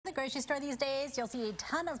the grocery store these days, you'll see a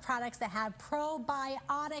ton of products that have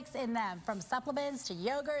probiotics in them, from supplements to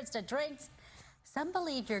yogurts to drinks. Some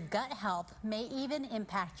believe your gut health may even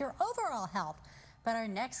impact your overall health. But our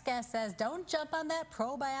next guest says don't jump on that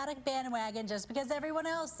probiotic bandwagon just because everyone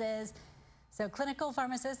else is. So clinical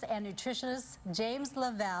pharmacist and nutritionist James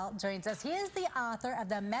LaValle joins us. He is the author of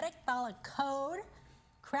the Metabolic Code,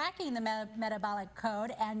 Cracking the Metabolic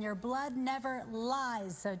Code, and Your Blood Never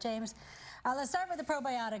Lies. So James, let's start with the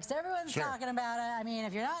probiotics. Everyone's talking about it. I mean,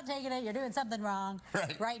 if you're not taking it, you're doing something wrong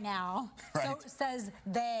right now. So says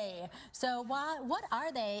they. So what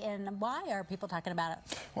are they, and why are people talking about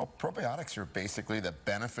it? Well, probiotics are basically the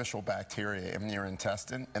beneficial bacteria in your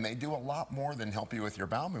intestine, and they do a lot more than help you with your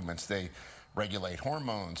bowel movements. They regulate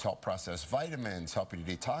hormones, help process vitamins, help you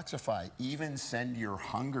to detoxify, even send your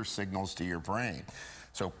hunger signals to your brain.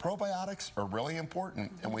 So probiotics are really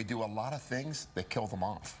important, and we do a lot of things that kill them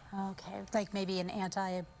off. Okay, like maybe an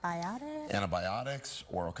antibiotic? Antibiotics,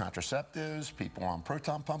 oral contraceptives, people on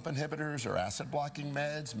proton pump inhibitors or acid blocking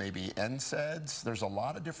meds, maybe NSAIDs. There's a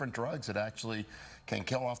lot of different drugs that actually can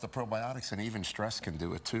kill off the probiotics, and even stress can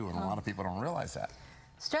do it too, and a lot of people don't realize that.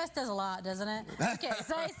 Stress does a lot, doesn't it? Okay,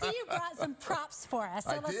 so I see you brought some props for us.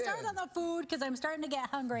 So let's start on the food, because I'm starting to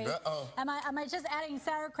get hungry. Am I just adding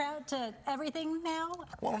sauerkraut to everything now?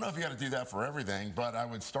 Well, I don't know if you got to do that for everything, but I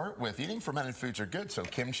would start with eating fermented foods are good. So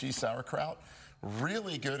kimchi, sauerkraut,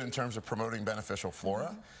 really good in terms of promoting beneficial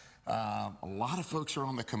flora. A lot of folks are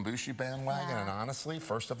on the kombucha bandwagon, and honestly,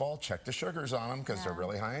 first of all, check the sugars on them, because they're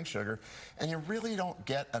really high in sugar, and you really don't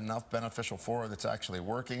get enough beneficial flora that's actually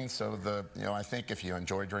working. So I think if you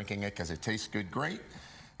enjoy drinking it because it tastes good, great.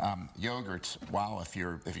 Yogurts, wow, if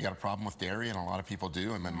you got a problem with dairy, and a lot of people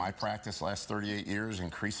do, and in my practice last 38 years,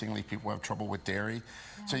 increasingly people have trouble with dairy.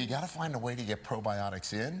 So you got to find a way to get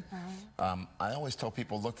probiotics in. I always tell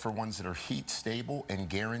people look for ones that are heat stable and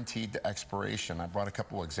guaranteed to expiration. I brought a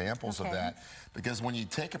couple examples of that, because when you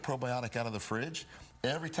take a probiotic out of the fridge,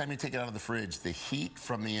 every time you take it out of the fridge, the heat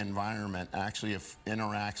from the environment actually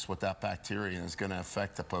interacts with that bacteria and is going to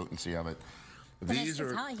affect the potency of it. It's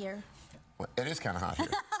hot here. It is kind of hot here.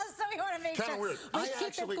 So we want to make kind of weird.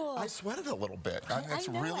 I sweated a little bit. It's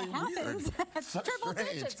really weird. It's triple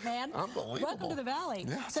digits, man. Unbelievable. Welcome to the Valley.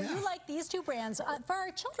 So you like these two brands. For our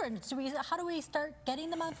children, how do we start getting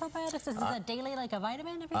them on probiotics? Is this a daily, like a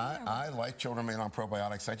vitamin? I like children being on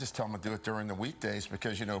probiotics. I just tell them to do it during the weekdays,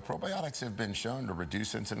 because, you know, probiotics have been shown to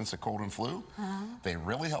reduce incidence of cold and flu. They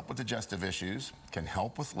really help with digestive issues, can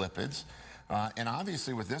help with lipids. And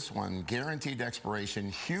obviously with this one, guaranteed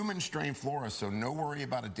expiration, human strain flora, so no worry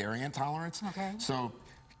about a dairy intolerance. So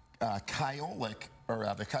Kyolic,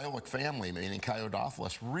 or the Kyolic family, meaning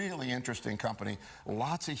Kyo-Dophilus, really interesting company.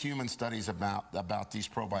 Lots of human studies about these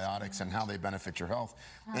probiotics and how they benefit your health.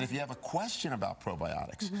 And if you have a question about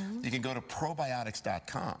probiotics, you can go to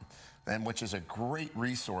probiotics.com. Which is a great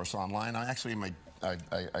resource online. I actually am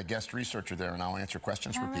a guest researcher there, and I'll answer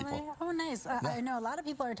questions for people. Oh, nice. I know a lot of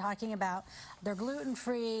people are talking about they're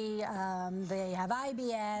gluten-free, they have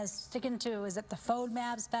IBS, sticking to, is it the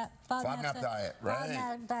FODMAP diet, right?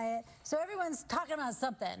 FODMAP diet. So everyone's talking about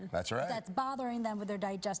something. That's right. That's bothering them with their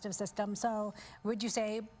digestive system. So would you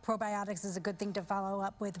say probiotics is a good thing to follow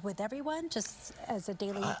up with everyone, just as a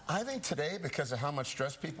daily? I think today, because of how much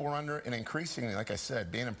stress people are under, and increasingly, like I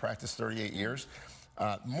said, being in practice 38 years,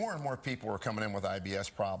 more and more people are coming in with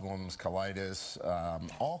IBS problems, colitis,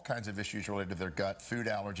 all kinds of issues related to their gut, food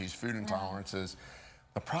allergies, food intolerances.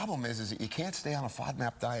 The problem is that you can't stay on a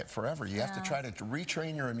FODMAP diet forever. You have to try to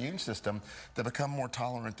retrain your immune system to become more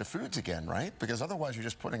tolerant to foods again, right? Because otherwise you're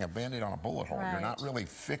just putting a Band-Aid on a bullet hole. You're not really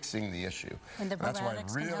fixing the issue. And the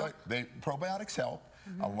probiotics probiotics help.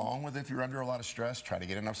 Along with, if you're under a lot of stress, try to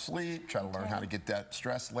get enough sleep, try to learn how to get that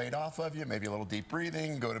stress laid off of you, maybe a little deep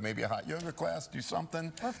breathing, go to maybe a hot yoga class, do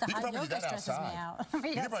something. Well, if the hot yoga stresses me out.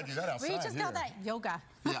 You can probably do that outside. We just call that yoga.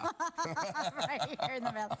 Yeah. Right here in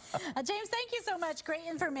the middle. James, thank you so much. Great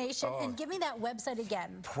information. And give me that website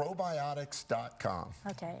again. Probiotics.com.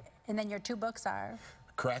 Okay. And then your two books are?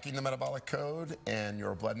 Cracking the Metabolic Code and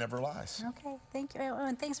Your Blood Never Lies. Okay. Thank you.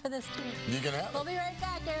 And thanks for this, too. You can have it. We'll be right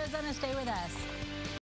back, Arizona. Stay with us.